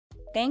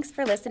Thanks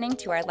for listening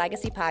to our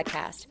Legacy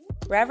podcast.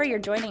 Wherever you're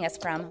joining us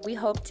from, we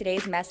hope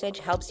today's message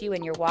helps you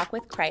in your walk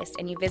with Christ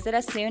and you visit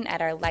us soon at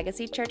our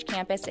Legacy Church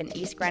campus in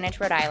East Greenwich,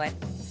 Rhode Island.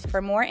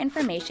 For more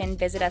information,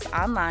 visit us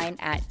online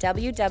at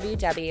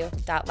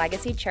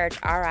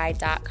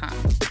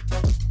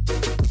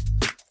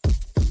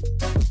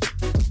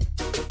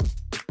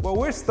www.legacychurchri.com. Well,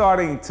 we're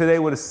starting today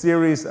with a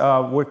series,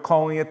 we're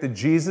calling it the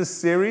Jesus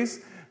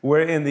series.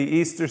 We're in the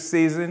Easter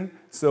season,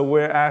 so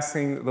we're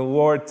asking the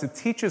Lord to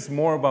teach us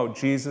more about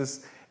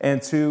Jesus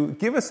and to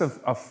give us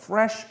a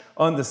fresh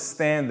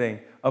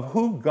understanding of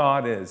who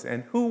God is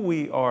and who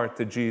we are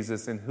to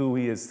Jesus and who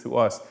He is to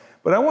us.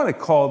 But I want to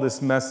call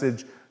this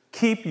message,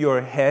 Keep Your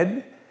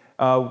Head.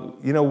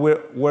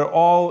 We're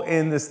all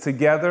in this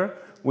together.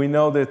 We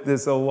know that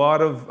there's a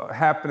lot of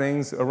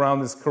happenings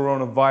around this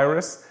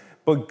coronavirus,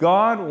 but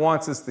God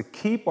wants us to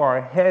keep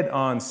our head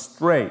on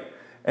straight.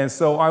 And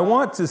so I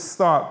want to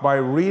start by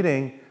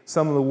reading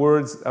some of the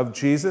words of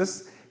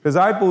Jesus, because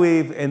I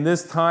believe in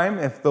this time,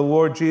 if the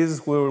Lord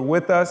Jesus were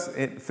with us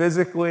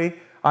physically,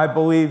 I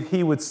believe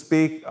He would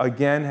speak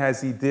again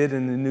as He did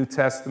in the New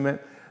Testament.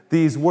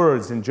 These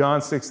words in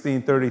John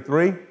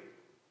 16:33,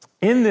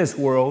 "In this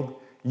world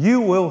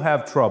you will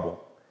have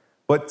trouble,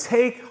 but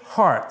take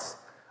heart,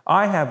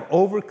 I have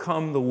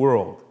overcome the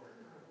world.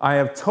 I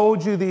have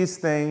told you these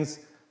things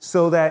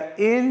so that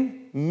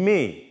in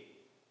me,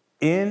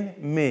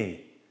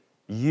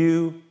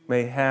 you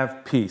may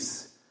have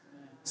peace."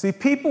 See,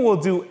 people will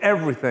do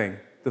everything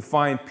to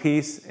find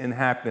peace and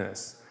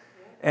happiness.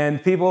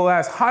 And people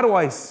ask, how do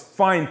I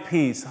find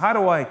peace? How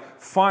do I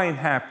find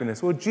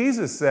happiness? Well,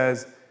 Jesus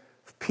says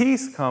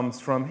peace comes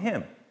from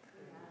Him.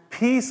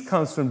 Peace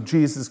comes from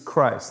Jesus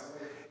Christ.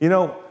 You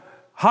know,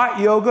 hot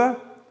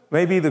yoga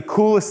may be the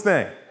coolest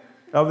thing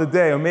of the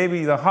day, or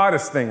maybe the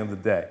hottest thing of the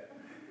day.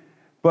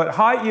 But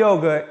hot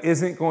yoga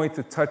isn't going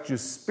to touch your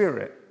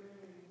spirit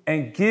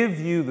and give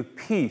you the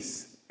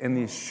peace and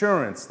the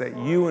assurance that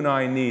you and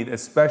I need,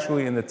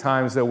 especially in the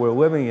times that we're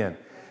living in.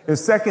 In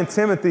 2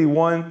 Timothy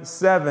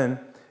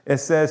 1:7, it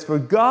says, "For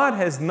God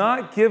has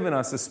not given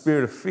us a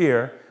spirit of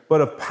fear,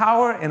 but of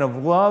power and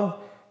of love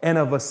and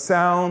of a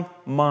sound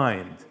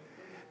mind."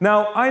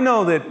 Now, I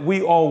know that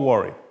we all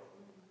worry.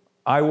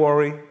 I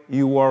worry,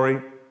 you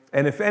worry.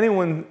 And if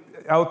anyone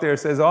out there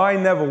says, "Oh, I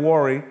never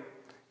worry,"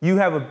 you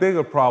have a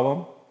bigger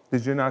problem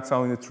because you're not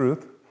telling the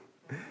truth.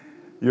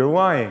 You're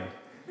lying.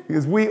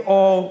 Because we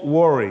all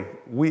worry.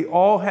 We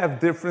all have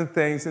different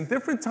things and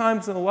different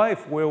times in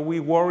life where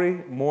we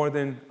worry more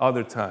than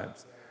other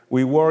times.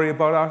 We worry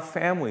about our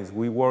families.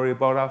 We worry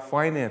about our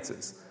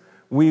finances.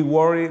 We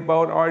worry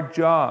about our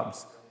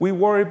jobs. We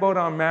worry about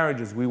our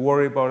marriages. We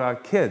worry about our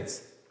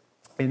kids.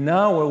 And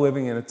now we're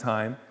living in a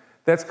time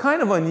that's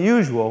kind of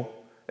unusual,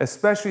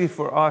 especially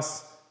for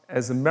us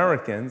as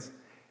Americans,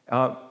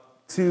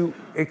 to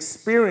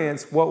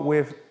experience what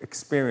we're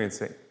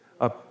experiencing,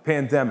 a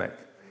pandemic.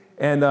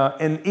 And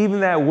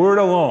even that word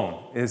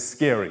alone is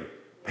scary,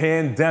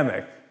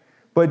 pandemic.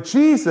 But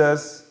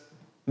Jesus,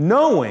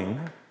 knowing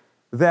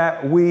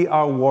that we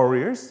are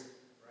warriors,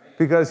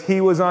 because He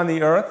was on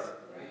the earth,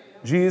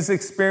 Jesus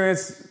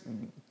experienced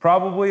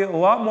probably a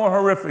lot more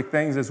horrific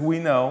things, as we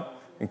know,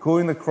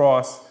 including the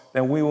cross,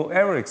 than we will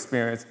ever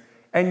experience.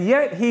 And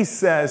yet He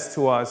says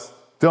to us,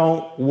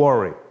 don't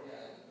worry.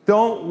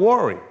 Don't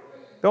worry.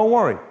 Don't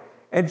worry.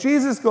 And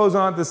Jesus goes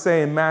on to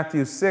say in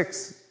Matthew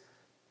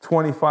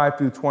 6:25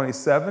 through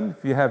 27.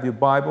 If you have your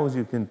Bibles,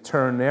 you can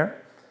turn there.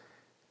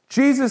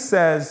 Jesus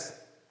says,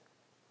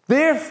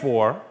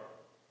 "Therefore,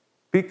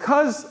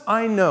 because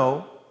I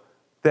know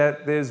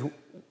that there's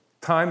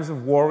times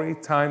of worry,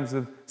 times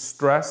of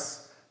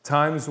stress,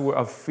 times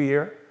of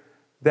fear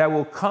that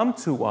will come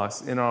to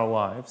us in our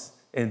lives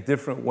in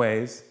different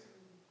ways,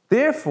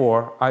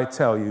 therefore, I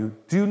tell you,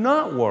 do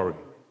not worry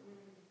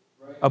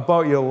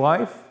about your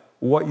life,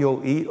 what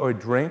you'll eat or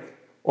drink,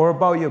 or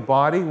about your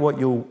body, what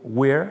you'll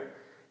wear.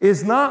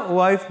 Is not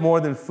life more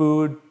than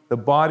food, the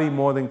body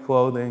more than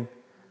clothing?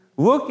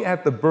 Look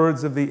at the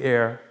birds of the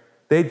air.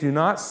 They do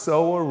not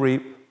sow or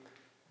reap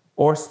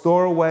or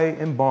store away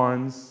in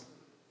barns."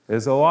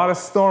 There's a lot of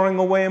storing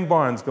away in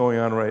barns going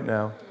on right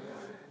now.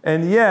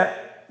 "And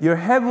yet your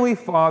heavenly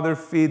Father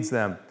feeds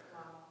them.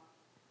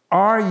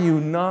 Are you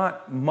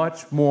not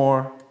much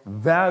more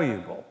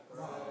valuable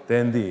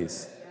than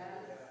these?"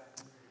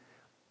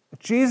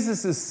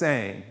 Jesus is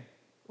saying,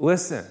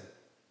 listen,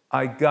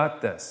 I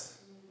got this.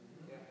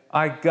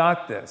 I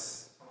got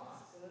this.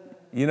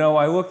 You know,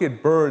 I look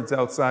at birds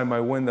outside my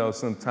window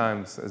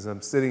sometimes as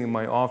I'm sitting in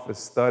my office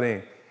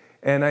studying,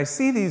 and I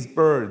see these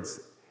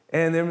birds,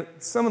 and they're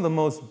some of the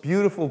most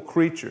beautiful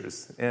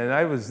creatures. And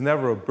I was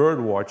never a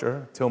bird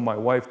watcher until my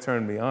wife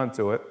turned me on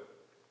to it.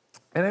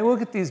 And I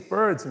look at these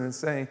birds and I'm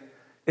saying,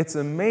 it's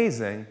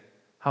amazing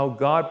how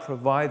God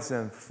provides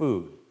them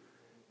food.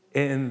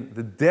 In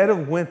the dead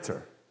of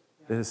winter,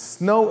 there's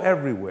snow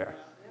everywhere,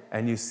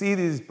 and you see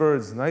these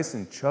birds nice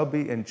and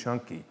chubby and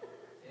chunky.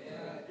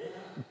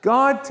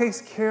 God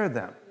takes care of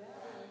them.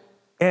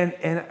 And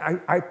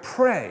I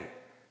pray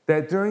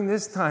that during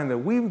this time that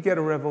we would get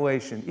a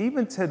revelation,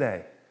 even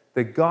today,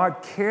 that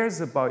God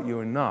cares about you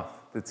enough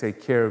to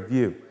take care of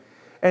you.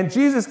 And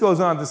Jesus goes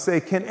on to say,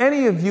 can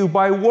any of you,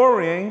 by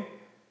worrying,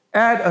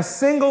 add a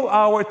single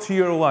hour to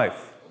your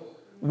life?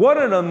 What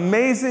an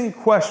amazing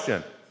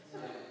question.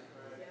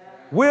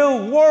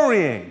 Will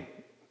worrying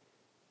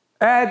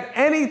add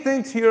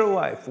anything to your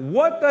life?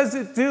 What does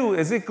it do?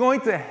 Is it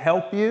going to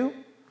help you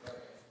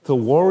to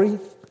worry,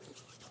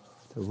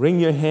 to wring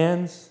your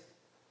hands?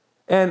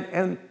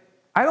 And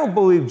I don't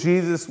believe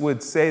Jesus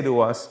would say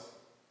to us,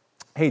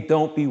 hey,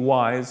 don't be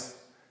wise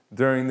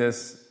during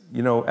this,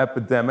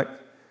 epidemic,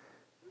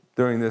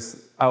 during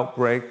this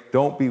outbreak.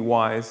 Don't be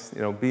wise,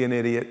 be an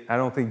idiot. I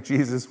don't think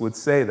Jesus would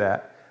say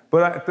that.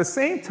 But at the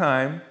same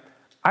time,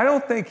 I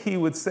don't think he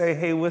would say,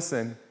 hey,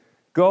 listen,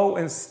 go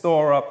and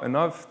store up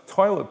enough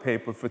toilet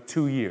paper for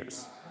 2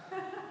 years.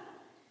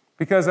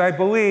 Because I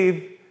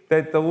believe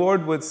that the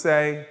Lord would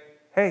say,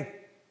 hey,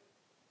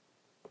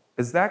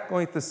 is that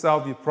going to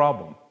solve your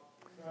problem?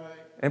 Right.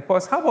 And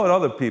plus, how about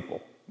other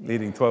people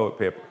needing toilet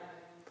paper?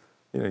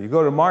 You go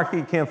to the market,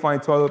 you can't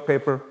find toilet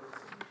paper,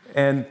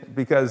 and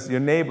because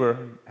your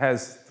neighbor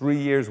has 3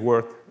 years'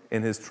 worth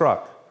in his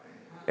truck.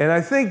 And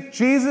I think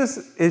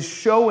Jesus is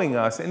showing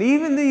us, and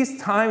even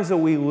these times that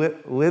we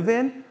live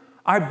in,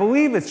 I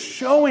believe it's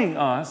showing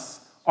us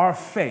our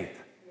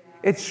faith.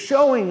 It's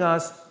showing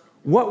us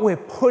what we're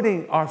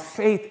putting our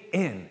faith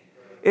in.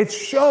 It's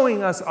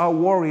showing us our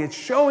worry. It's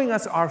showing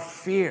us our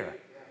fear.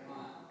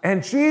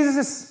 And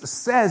Jesus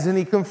says, and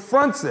he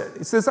confronts it.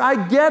 He says,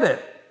 I get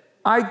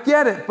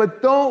it,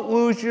 but don't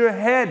lose your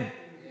head.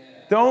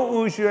 Don't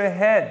lose your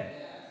head.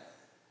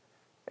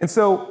 And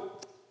so,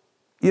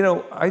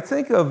 I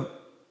think of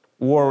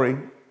worry,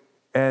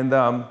 and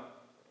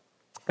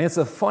it's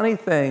a funny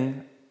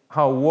thing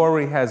how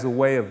worry has a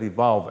way of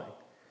evolving.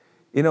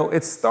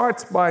 It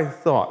starts by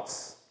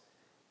thoughts,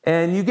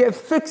 and you get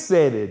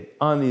fixated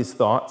on these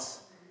thoughts,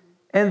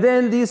 and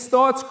then these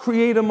thoughts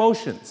create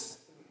emotions.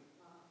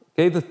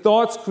 Okay, the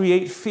thoughts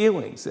create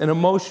feelings and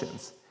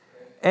emotions,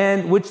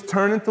 and which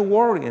turn into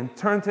worry and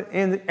turn to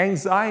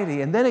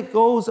anxiety, and then it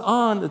goes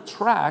on the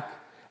track,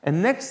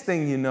 and next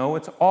thing you know,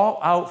 it's all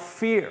out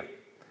fear.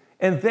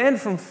 And then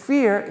from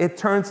fear, it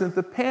turns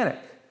into panic.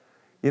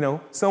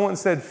 Someone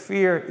said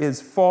fear is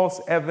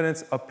false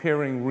evidence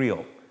appearing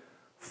real.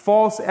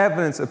 False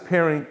evidence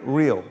appearing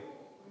real.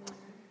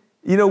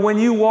 When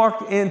you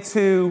walk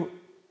into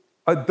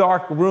a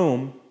dark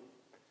room,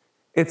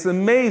 it's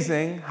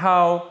amazing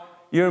how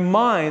your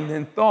mind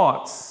and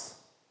thoughts,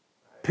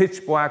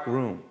 pitch black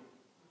room,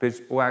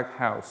 pitch black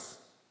house,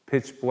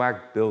 pitch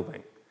black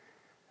building.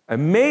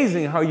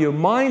 Amazing how your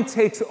mind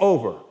takes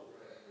over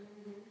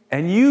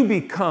and you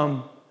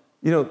become,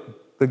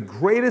 the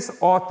greatest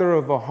author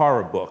of a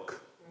horror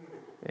book.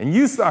 And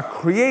you start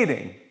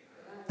creating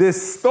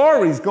these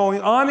stories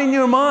going on in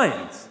your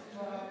mind.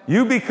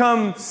 You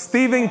become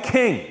Stephen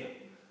King,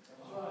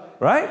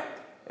 right?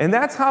 And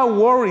that's how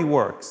worry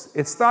works.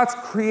 It starts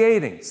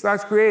creating.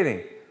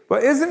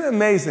 But isn't it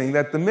amazing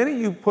that the minute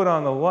you put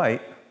on the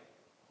light,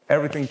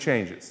 everything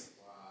changes?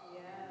 Yeah.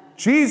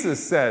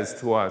 Jesus says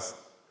to us,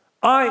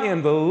 I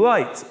am the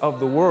light of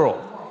the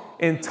world.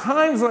 In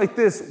times like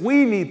this,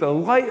 we need the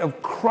light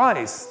of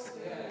Christ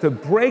to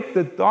break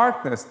the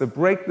darkness, to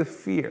break the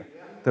fear,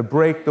 to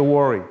break the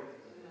worry.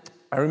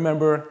 I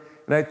remember,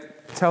 and I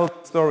tell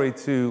the story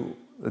to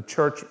the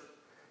church,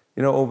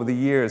 over the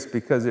years,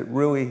 because it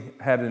really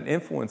had an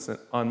influence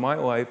on my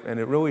life, and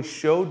it really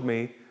showed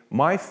me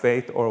my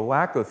faith or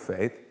lack of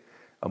faith,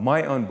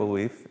 my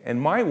unbelief, and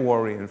my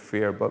worry and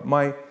fear. But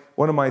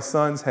one of my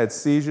sons had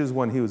seizures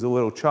when he was a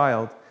little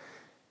child,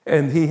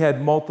 and he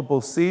had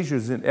multiple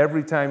seizures, and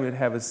every time he'd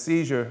have a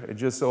seizure, it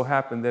just so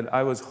happened that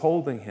I was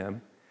holding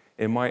him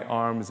in my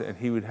arms, and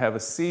he would have a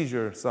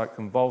seizure, start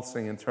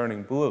convulsing and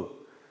turning blue.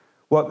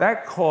 Well,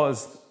 that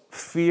caused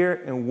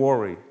fear and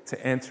worry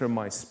to enter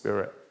my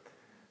spirit,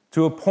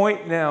 to a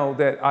point now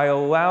that I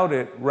allowed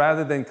it,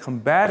 rather than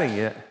combating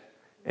it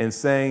and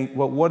saying,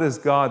 well, what does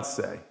God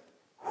say?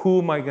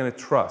 Who am I going to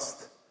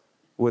trust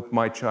with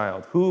my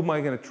child? Who am I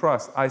going to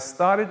trust? I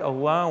started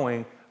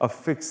allowing a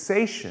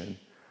fixation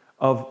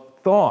of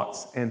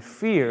thoughts and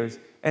fears,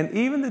 and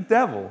even the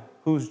devil,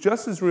 who's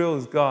just as real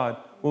as God,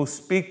 will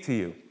speak to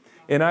you.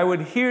 And I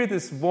would hear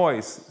this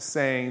voice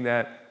saying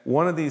that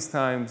one of these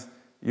times,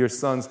 your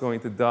son's going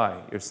to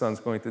die. Your son's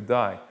going to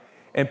die.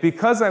 And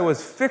because I was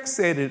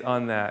fixated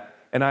on that,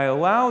 and I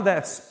allowed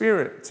that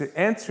spirit to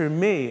enter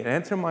me and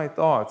enter my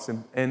thoughts,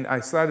 and I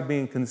started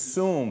being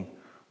consumed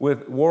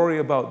with worry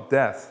about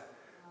death,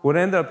 what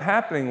ended up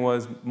happening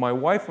was my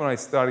wife and I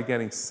started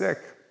getting sick,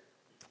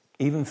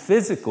 even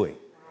physically.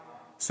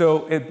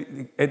 So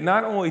it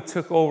not only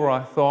took over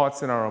our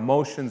thoughts and our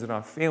emotions and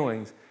our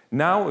feelings,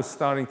 now it was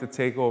starting to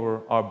take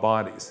over our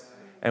bodies.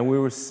 And we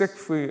were sick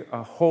for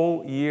a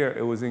whole year.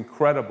 It was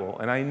incredible.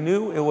 And I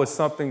knew it was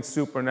something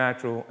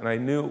supernatural, and I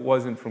knew it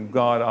wasn't from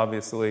God,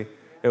 obviously.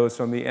 It was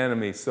from the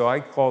enemy. So I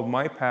called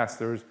my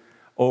pastors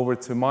over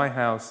to my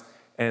house,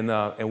 and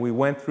we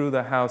went through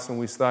the house, and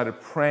we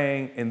started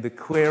praying and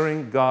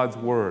declaring God's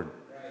word.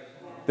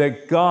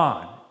 That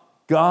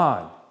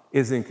God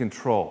is in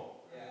control.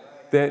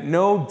 that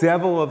no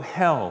devil of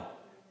hell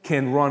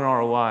can run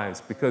our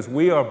lives because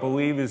we are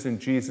believers in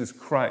Jesus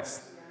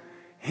Christ.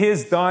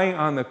 His dying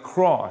on the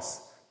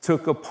cross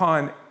took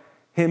upon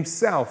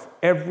himself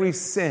every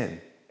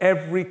sin,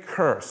 every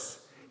curse.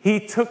 He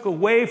took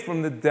away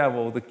from the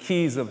devil the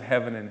keys of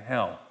heaven and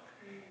hell.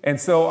 And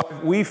so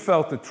we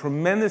felt a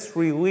tremendous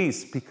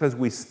release because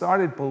we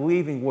started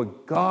believing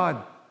what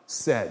God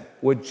said,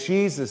 what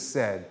Jesus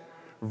said,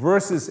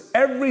 versus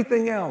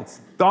everything else,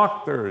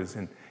 doctors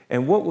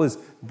and what was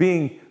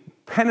being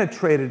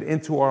penetrated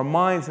into our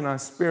minds and our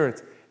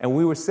spirits. And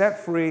we were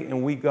set free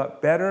and we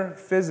got better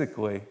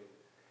physically.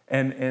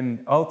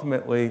 And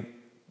ultimately,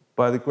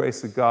 by the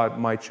grace of God,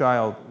 my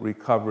child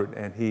recovered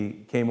and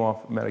he came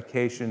off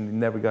medication and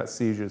never got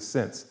seizures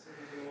since.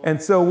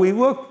 And so we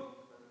look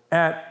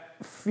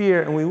at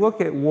fear and we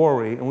look at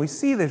worry and we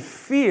see that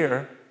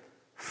fear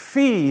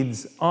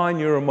feeds on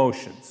your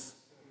emotions.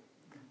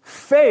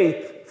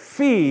 Faith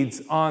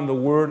feeds on the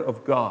Word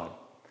of God.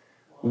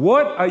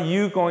 What are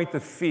you going to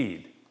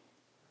feed?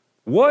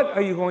 What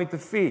are you going to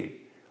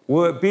feed?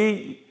 Will it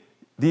be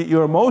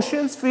your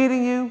emotions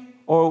feeding you,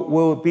 or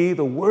will it be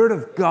the Word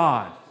of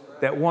God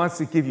that wants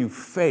to give you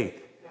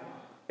faith?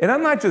 And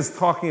I'm not just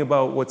talking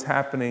about what's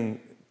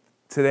happening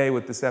today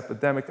with this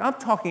epidemic. I'm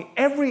talking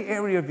every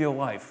area of your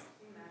life.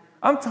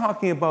 I'm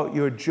talking about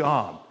your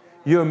job,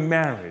 your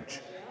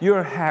marriage,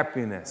 your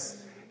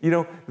happiness,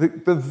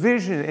 the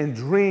vision and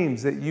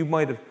dreams that you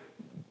might have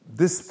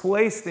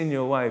displaced in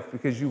your life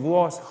because you've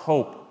lost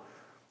hope.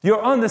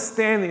 Your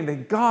understanding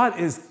that God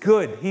is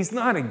good. He's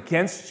not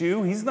against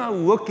you. He's not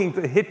looking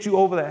to hit you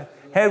over the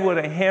head with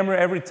a hammer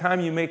every time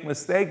you make a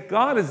mistake.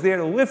 God is there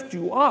to lift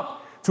you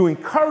up, to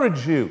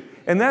encourage you.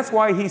 And that's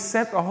why he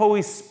sent the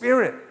Holy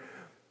Spirit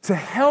to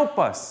help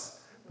us.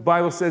 The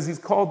Bible says he's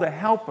called the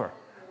helper,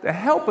 to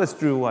help us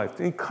through life,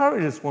 to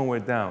encourage us when we're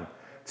down,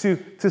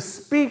 to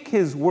speak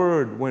his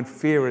word when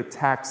fear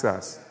attacks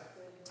us.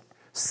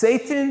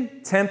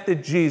 Satan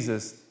tempted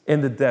Jesus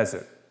in the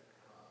desert.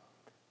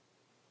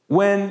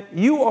 When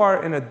you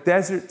are in a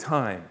desert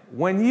time,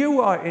 when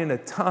you are in a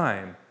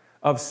time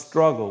of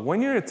struggle,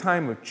 when you're in a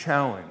time of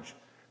challenge,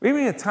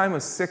 maybe in a time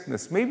of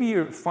sickness, maybe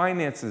your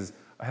finances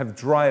have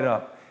dried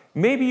up,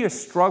 maybe you're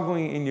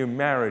struggling in your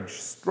marriage,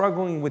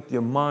 struggling with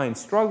your mind,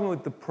 struggling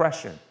with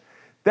depression,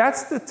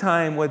 that's the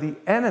time where the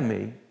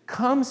enemy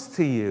comes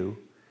to you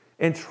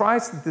and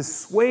tries to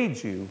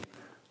dissuade you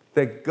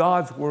that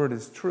God's word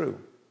is true,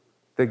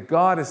 that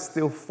God is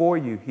still for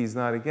you, he's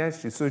not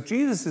against you. So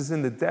Jesus is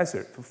in the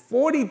desert. For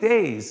 40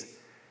 days,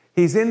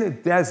 he's in the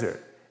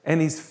desert,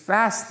 and he's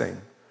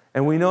fasting.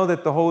 And we know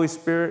that the Holy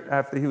Spirit,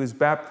 after he was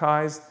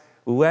baptized,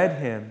 led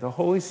him. The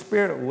Holy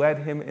Spirit led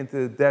him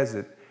into the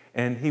desert,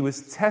 and he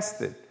was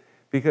tested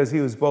because he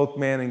was both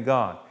man and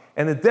God.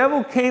 And the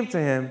devil came to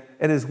him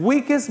at his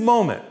weakest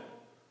moment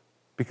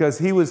because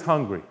he was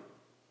hungry.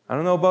 I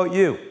don't know about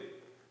you,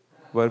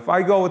 but if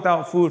I go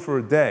without food for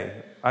a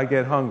day, I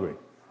get hungry.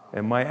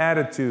 And my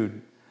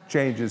attitude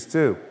changes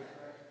too.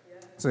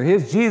 So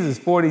here's Jesus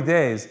 40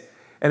 days.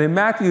 And in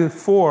Matthew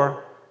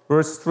 4,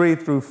 verse 3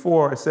 through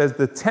 4, it says,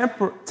 the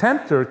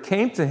tempter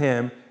came to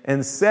him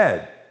and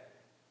said,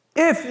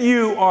 if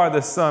you are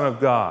the Son of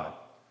God,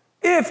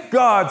 if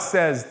God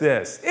says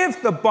this,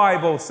 if the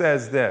Bible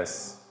says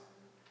this,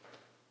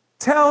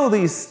 tell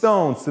these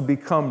stones to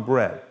become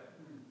bread.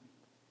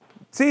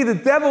 See, the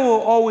devil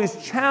will always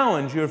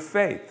challenge your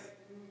faith.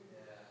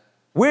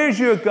 Where's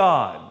your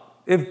God?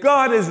 If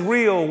God is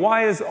real,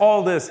 why is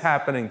all this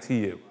happening to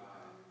you?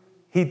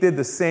 He did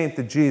the same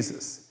to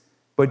Jesus.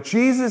 But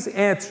Jesus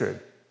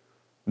answered,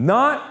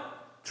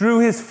 not through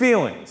his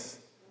feelings,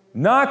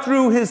 not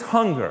through his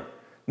hunger,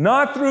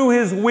 not through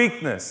his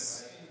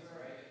weakness.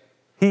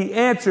 He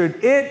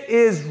answered, it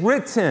is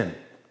written,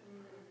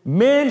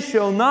 man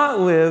shall not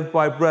live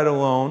by bread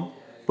alone,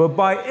 but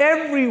by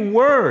every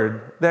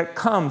word that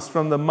comes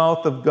from the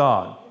mouth of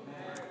God.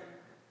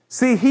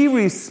 See, he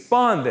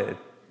responded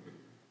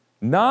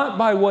not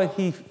by what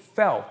he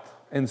felt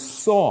and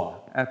saw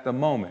at the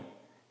moment.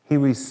 He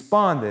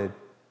responded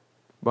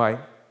by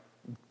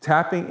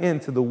tapping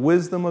into the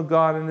wisdom of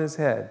God in his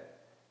head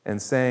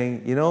and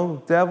saying,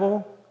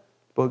 devil,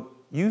 but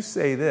you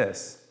say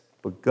this,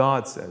 but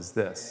God says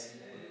this.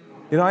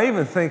 I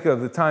even think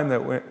of the time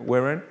that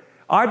we're in.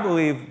 I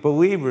believe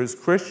believers,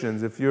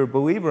 Christians, if you're a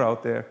believer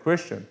out there,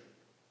 Christian,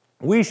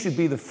 we should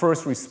be the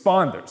first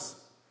responders.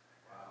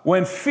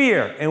 When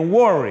fear and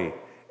worry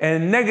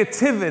and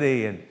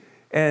negativity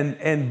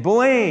and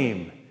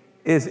blame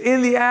is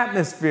in the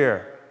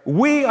atmosphere,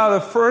 we are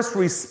the first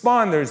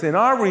responders, and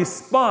our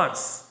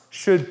response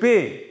should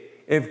be,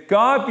 if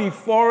God be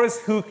for us,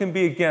 who can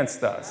be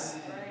against us?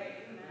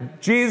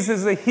 Jesus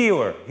is a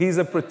healer. He's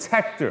a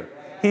protector.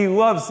 He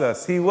loves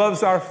us. He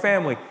loves our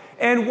family.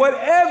 And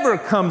whatever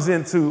comes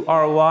into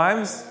our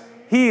lives,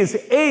 he is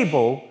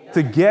able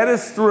to get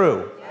us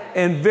through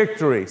in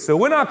victory. So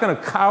we're not going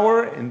to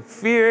cower in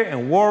fear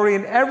and worry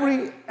in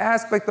every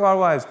aspect of our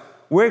lives.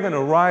 We're going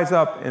to rise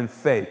up in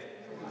faith.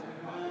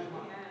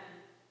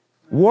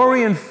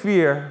 Worry and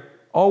fear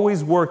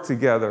always work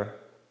together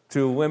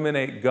to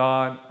eliminate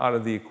God out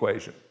of the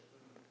equation.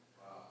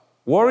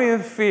 Worry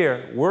and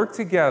fear work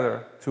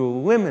together to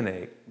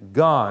eliminate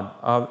God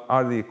out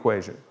of the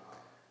equation.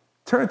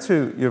 Turn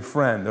to your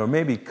friend, or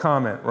maybe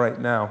comment right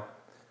now,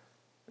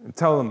 and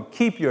tell them,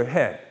 keep your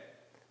head.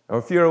 Or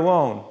if you're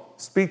alone,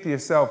 speak to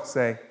yourself,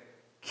 say,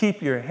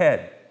 keep your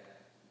head.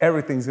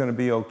 Everything's going to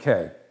be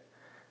okay.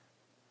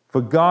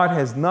 For God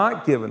has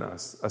not given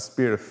us a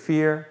spirit of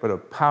fear, but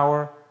of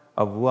power,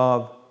 of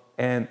love,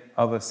 and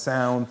of a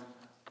sound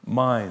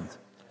mind.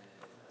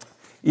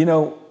 You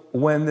know,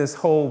 when this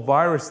whole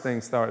virus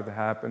thing started to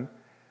happen,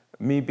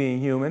 me being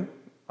human,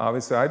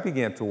 obviously I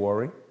began to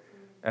worry.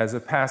 As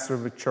a pastor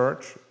of a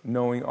church,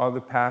 knowing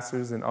other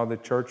pastors in other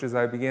churches,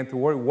 I began to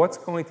worry, what's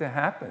going to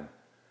happen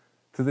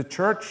to the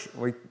church?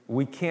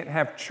 We can't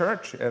have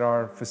church at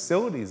our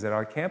facilities, at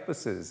our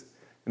campuses.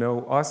 You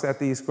know, us at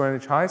the East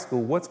Greenwich High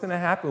School, what's going to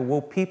happen?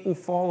 Will people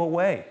fall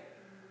away?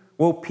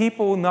 Will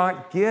people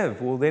not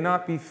give? Will they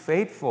not be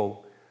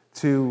faithful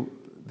to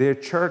their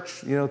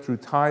church, you know, through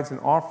tithes and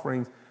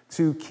offerings,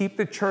 to keep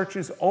the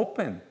churches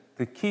open,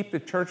 to keep the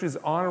churches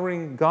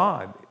honoring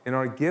God in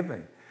our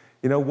giving?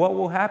 You know, what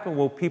will happen?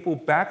 Will people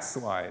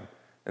backslide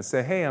and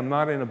say, hey, I'm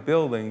not in a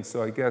building,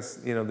 so I guess,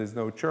 you know, there's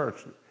no church?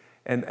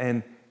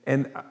 And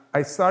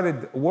I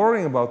started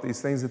worrying about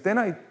these things. But then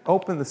I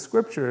opened the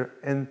scripture,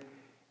 and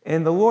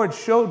the Lord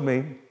showed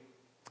me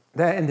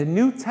that in the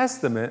New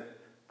Testament,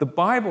 the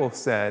Bible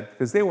said,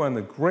 because they were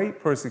under great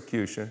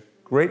persecution,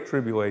 great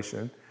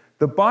tribulation,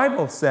 the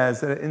Bible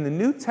says that in the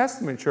New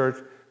Testament church,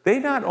 they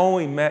not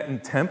only met in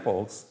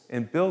temples,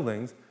 in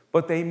buildings,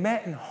 but they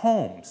met in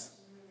homes.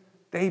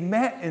 They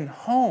met in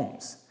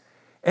homes.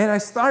 And I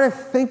started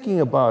thinking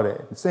about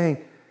it and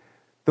saying,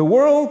 the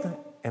world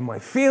and my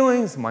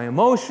feelings, my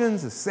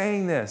emotions are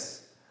saying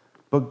this,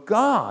 but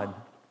God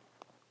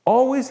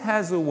always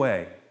has a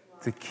way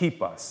to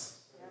keep us,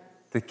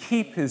 to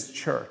keep his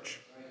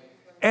church.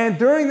 And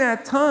during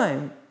that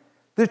time,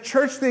 the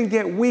church didn't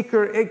get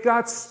weaker, it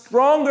got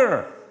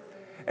stronger.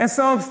 And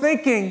so I'm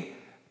thinking,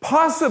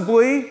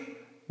 possibly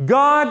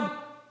God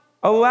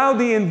allowed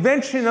the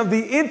invention of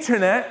the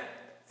internet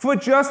for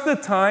just a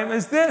time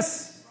as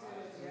this.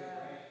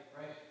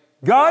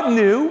 God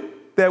knew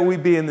that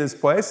we'd be in this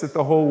place, that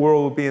the whole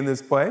world would be in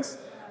this place.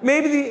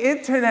 Maybe the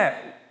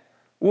internet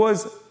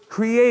was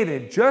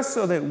created just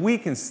so that we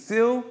can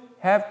still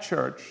have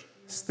church,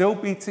 still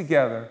be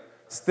together,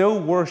 still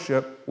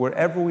worship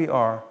wherever we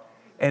are,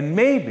 and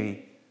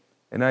maybe,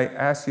 and I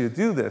ask you to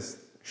do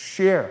this,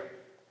 share,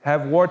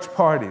 have watch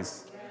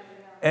parties.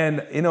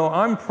 And, you know,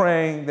 I'm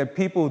praying that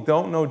people who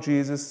don't know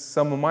Jesus,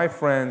 some of my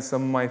friends,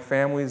 some of my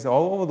families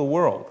all over the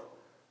world,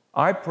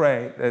 I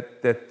pray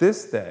that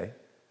this day,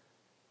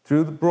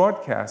 through the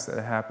broadcasts that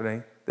are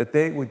happening, that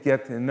they would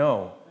get to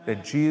know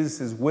that Jesus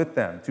is with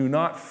them. Do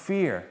not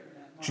fear.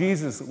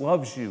 Jesus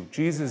loves you.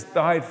 Jesus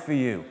died for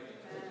you.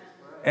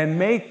 And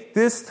make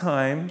this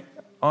time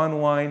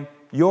online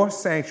your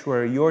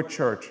sanctuary, your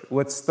church.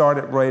 Let's start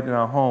it right in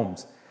our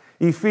homes.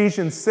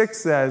 Ephesians 6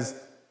 says,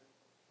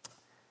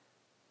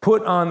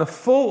 put on the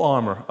full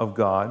armor of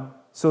God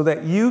so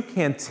that you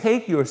can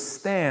take your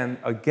stand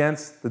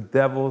against the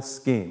devil's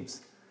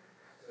schemes.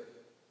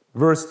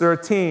 Verse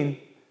 13,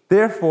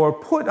 therefore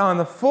put on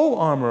the full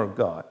armor of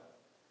God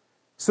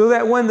so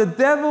that when the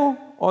devil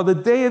or the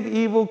day of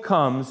evil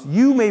comes,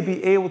 you may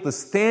be able to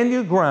stand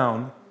your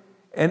ground.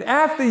 And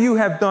after you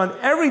have done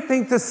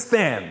everything to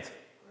stand,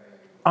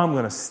 I'm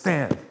going to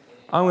stand.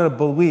 I'm going to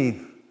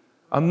believe.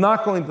 I'm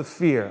not going to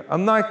fear.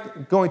 I'm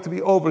not going to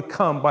be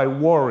overcome by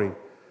worry.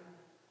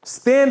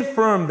 Stand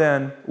firm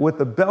then with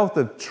the belt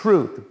of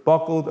truth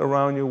buckled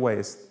around your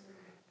waist,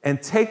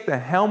 and take the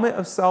helmet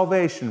of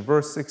salvation,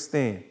 verse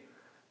 16.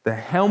 The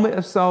helmet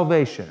of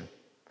salvation.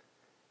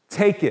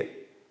 Take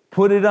it.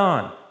 Put it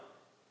on.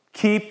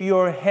 Keep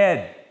your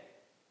head.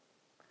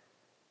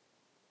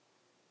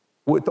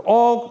 With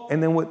all,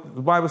 and then what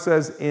the Bible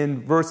says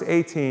in verse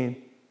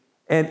 18,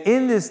 and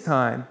in this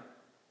time,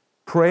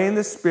 pray in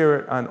the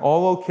Spirit on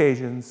all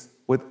occasions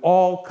with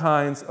all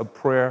kinds of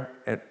prayer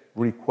and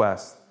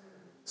request.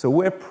 So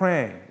we're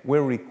praying,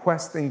 we're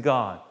requesting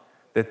God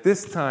that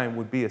this time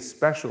would be a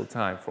special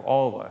time for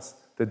all of us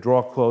to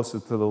draw closer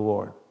to the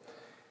Lord.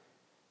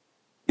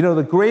 You know,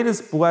 the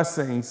greatest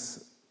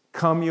blessings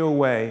come your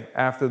way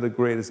after the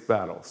greatest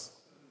battles.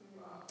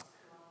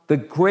 The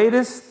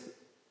greatest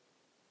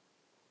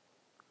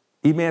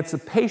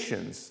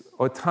emancipations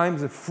or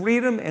times of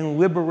freedom and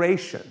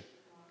liberation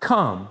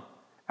come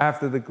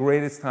after the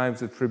greatest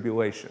times of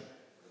tribulation.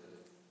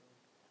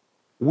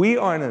 We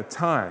are in a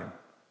time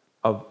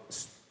of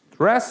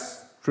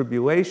stress,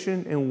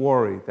 tribulation, and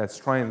worry that's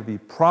trying to be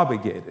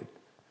propagated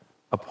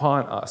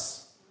upon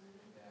us.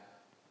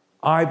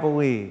 I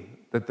believe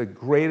that the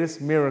greatest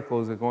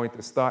miracles are going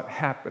to start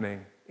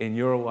happening in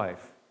your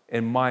life,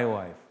 in my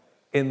life,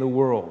 in the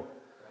world.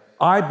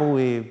 I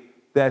believe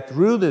that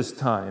through this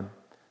time,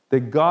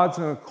 that God's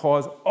going to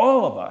cause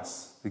all of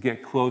us to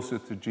get closer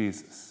to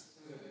Jesus.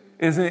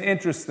 Isn't it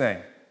interesting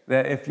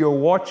that if you're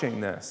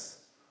watching this,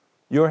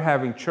 you're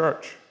having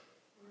church?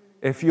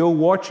 If you're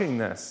watching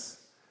this,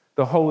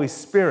 The Holy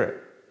Spirit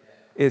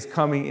is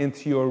coming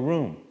into your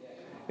room,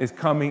 is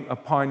coming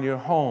upon your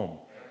home.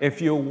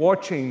 If you're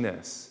watching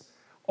this,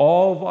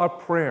 all of our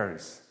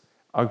prayers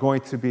are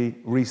going to be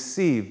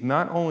received,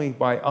 not only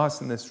by us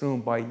in this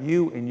room, by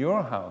you in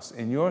your house,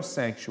 in your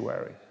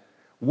sanctuary.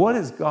 What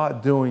is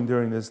God doing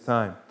during this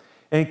time?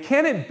 And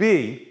can it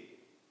be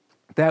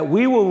that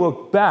we will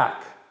look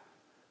back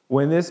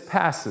when this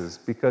passes,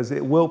 because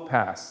it will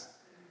pass,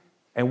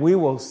 and we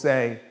will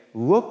say,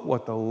 look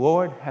what the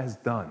Lord has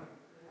done.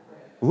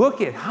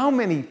 Look at how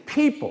many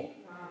people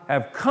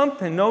have come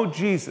to know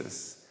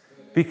Jesus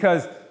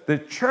because the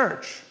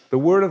church, the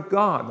Word of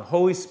God, the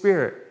Holy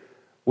Spirit,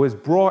 was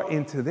brought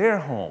into their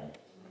home.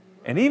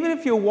 And even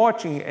if you're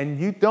watching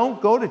and you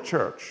don't go to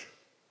church,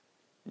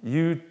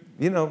 you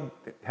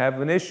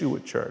have an issue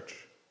with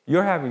church.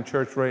 You're having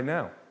church right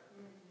now.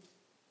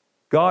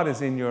 God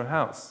is in your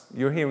house.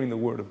 You're hearing the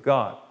Word of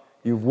God.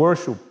 You've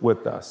worshiped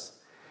with us.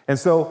 And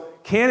so,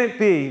 can it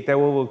be that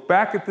we'll look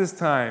back at this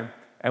time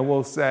and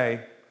we'll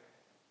say,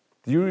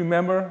 do you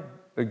remember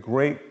the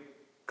great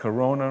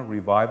Corona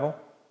revival?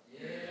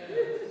 Yeah.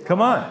 Come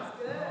on.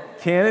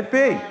 Can it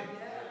be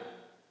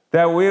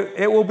that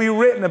it will be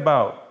written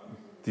about?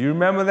 Do you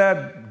remember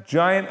that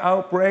giant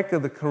outbreak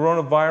of the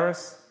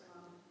coronavirus?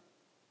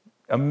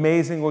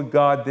 Amazing what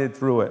God did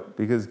through it,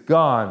 because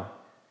God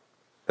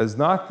does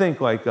not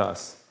think like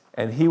us,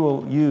 and He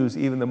will use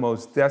even the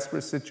most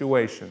desperate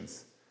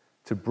situations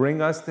to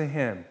bring us to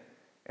Him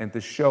and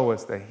to show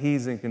us that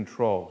He's in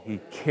control. He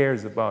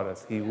cares about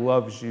us. He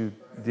loves you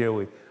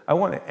dearly. I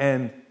want to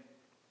end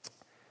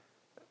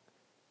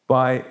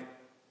by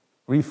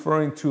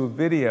referring to a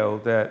video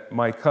that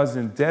my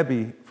cousin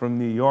Debbie from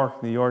New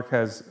York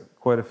has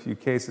quite a few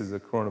cases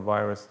of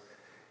coronavirus.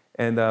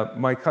 And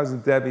my cousin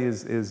Debbie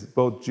is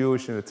both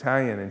Jewish and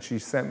Italian, and she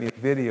sent me a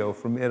video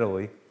from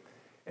Italy.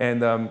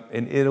 And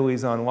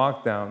Italy's on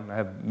lockdown. I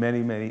have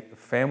many, many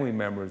family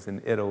members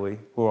in Italy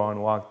who are on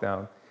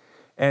lockdown.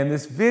 And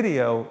this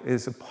video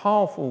is a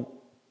powerful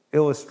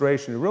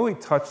illustration. It really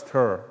touched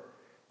her.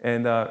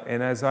 And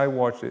as I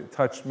watched it, it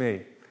touched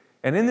me.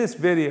 And in this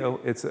video,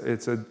 it's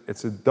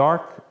a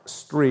dark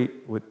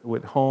street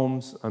with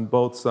homes on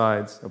both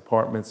sides,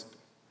 apartments.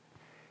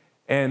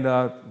 And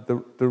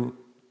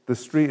the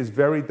street is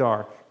very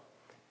dark.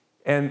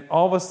 And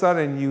all of a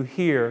sudden, you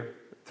hear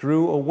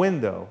through a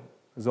window,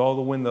 because all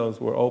the windows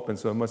were open,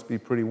 so it must be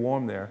pretty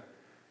warm there,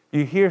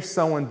 you hear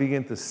someone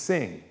begin to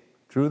sing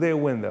through their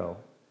window,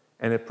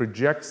 and it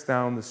projects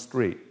down the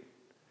street.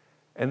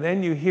 And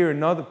then you hear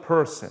another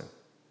person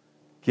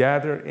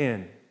gather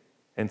in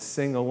and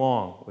sing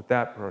along with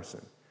that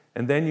person.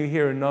 And then you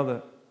hear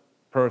another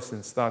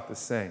person start to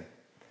sing.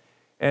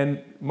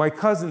 And my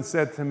cousin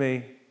said to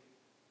me,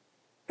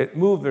 it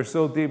moved her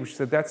so deep, she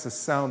said, that's the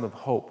sound of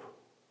hope.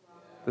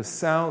 The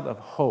sound of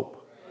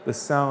hope. The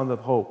sound of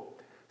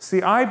hope.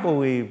 See, I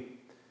believe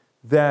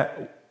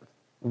that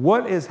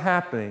what is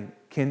happening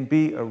can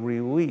be a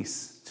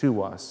release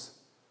to us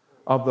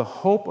of the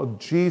hope of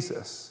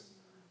Jesus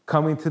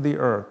coming to the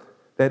earth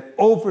that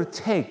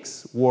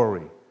overtakes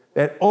worry,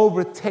 that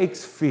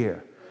overtakes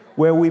fear,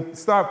 where we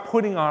start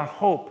putting our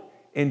hope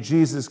in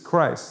Jesus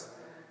Christ.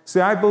 See,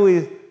 I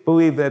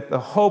believe that the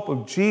hope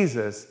of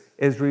Jesus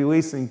is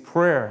releasing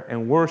prayer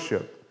and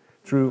worship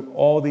through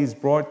all these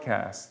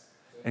broadcasts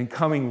and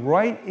coming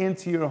right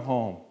into your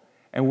home,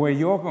 and where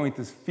you're going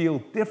to feel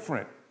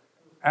different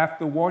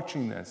after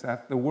watching this,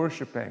 after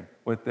worshiping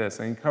with this.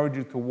 I encourage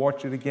you to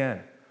watch it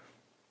again.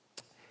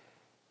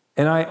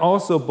 And I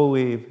also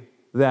believe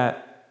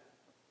that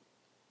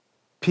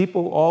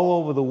people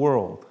all over the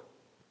world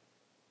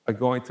are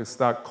going to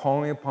start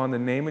calling upon the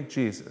name of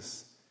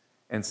Jesus,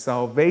 and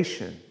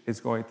salvation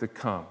is going to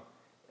come.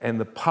 And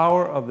the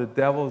power of the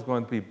devil is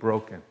going to be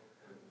broken.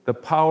 The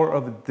power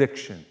of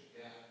addiction,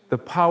 the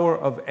power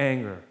of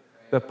anger,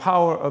 the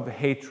power of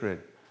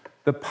hatred,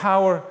 the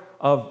power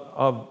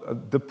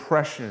of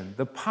depression,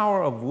 the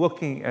power of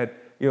looking at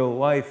your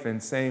life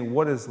and saying,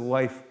 what is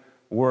life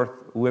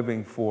worth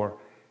living for?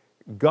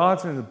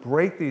 God's going to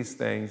break these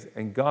things,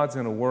 and God's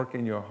going to work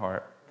in your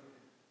heart,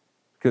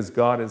 because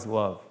God is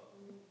love.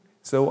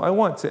 So I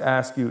want to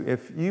ask you,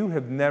 if you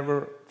have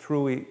never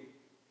truly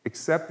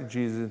accepted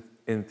Jesus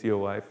into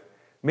your life,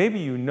 maybe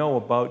you know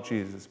about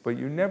Jesus, but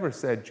you never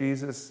said,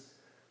 Jesus,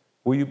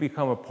 will you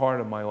become a part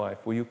of my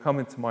life? Will you come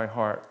into my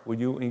heart? Will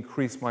you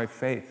increase my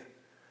faith?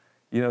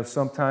 You know,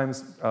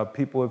 sometimes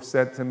people have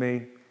said to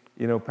me,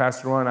 you know,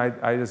 Pastor Ron,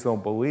 I just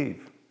don't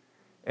believe.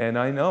 And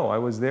I know, I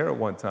was there at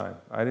one time.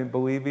 I didn't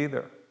believe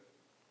either.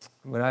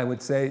 But I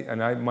would say, and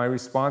my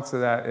response to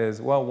that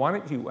is, well, why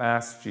don't you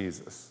ask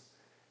Jesus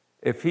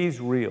if he's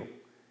real,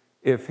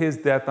 if his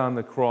death on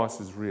the cross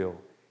is real,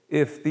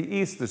 if the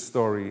Easter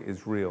story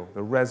is real,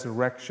 the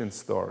resurrection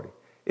story,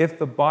 if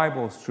the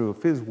Bible is true,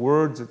 if his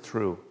words are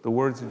true, the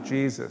words of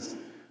Jesus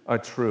are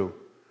true,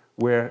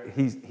 where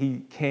he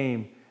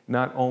came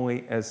not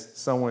only as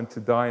someone to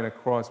die on a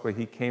cross, but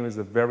he came as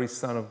the very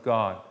Son of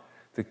God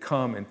to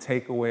come and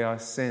take away our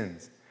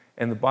sins.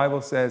 And the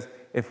Bible says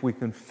if we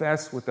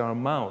confess with our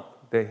mouth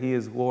that he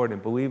is Lord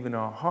and believe in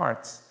our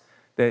hearts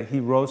that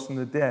he rose from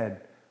the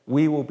dead,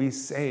 we will be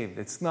saved.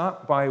 It's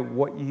not by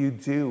what you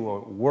do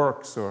or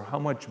works or how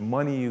much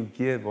money you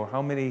give or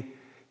how many,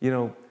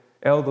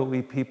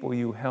 elderly people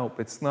you help.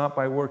 It's not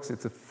by works.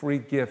 It's a free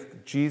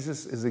gift.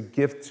 Jesus is a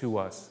gift to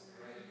us.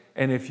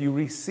 And if you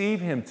receive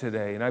him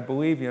today, and I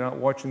believe you're not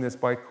watching this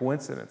by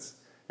coincidence,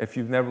 if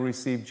you've never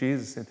received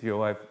Jesus into your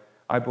life,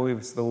 I believe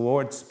it's the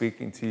Lord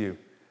speaking to you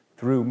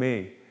through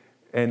me.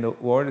 And the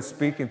Lord is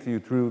speaking to you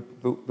through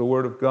the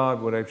Word of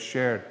God, what I've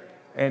shared.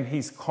 And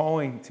he's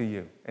calling to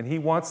you. And he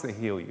wants to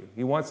heal you.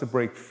 He wants to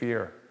break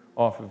fear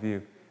off of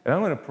you. And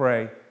I'm going to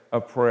pray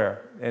a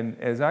prayer. And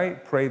as I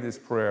pray this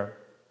prayer,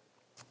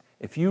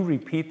 if you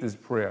repeat this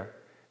prayer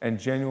and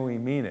genuinely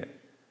mean it,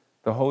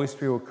 the Holy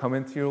Spirit will come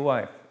into your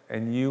life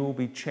and you will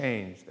be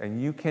changed.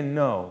 And you can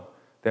know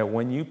that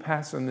when you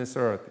pass on this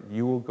earth,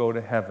 you will go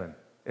to heaven.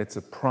 It's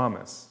a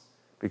promise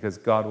because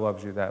God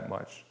loves you that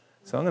much.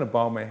 So I'm going to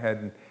bow my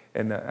head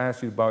and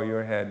ask you to bow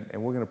your head,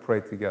 and we're going to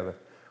pray together.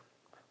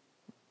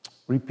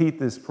 Repeat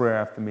this prayer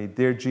after me.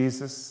 Dear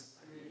Jesus,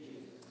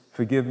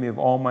 forgive me of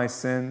all my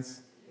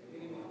sins.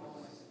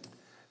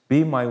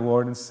 Be my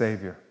Lord and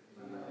Savior.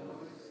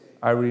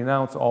 I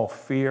renounce all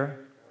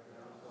fear.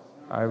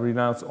 I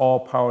renounce all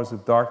powers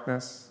of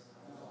darkness.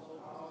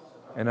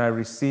 And I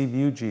receive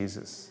you,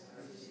 Jesus,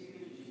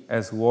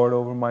 as Lord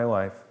over my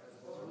life.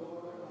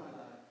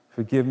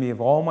 Forgive me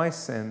of all my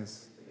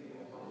sins.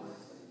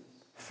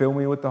 Fill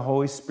me with the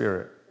Holy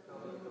Spirit.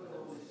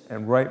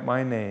 And write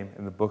my name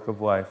in the book of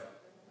life.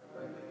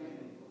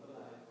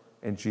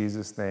 In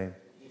Jesus' name,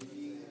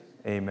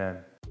 amen.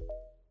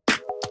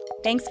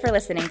 Thanks for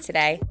listening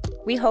today.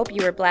 We hope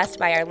you were blessed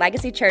by our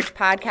Legacy Church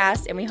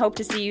podcast, and we hope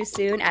to see you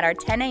soon at our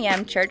 10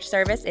 a.m. church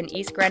service in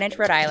East Greenwich,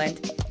 Rhode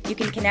Island. You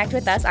can connect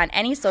with us on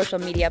any social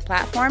media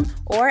platform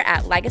or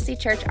at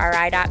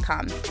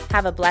legacychurchri.com.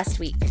 Have a blessed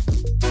week.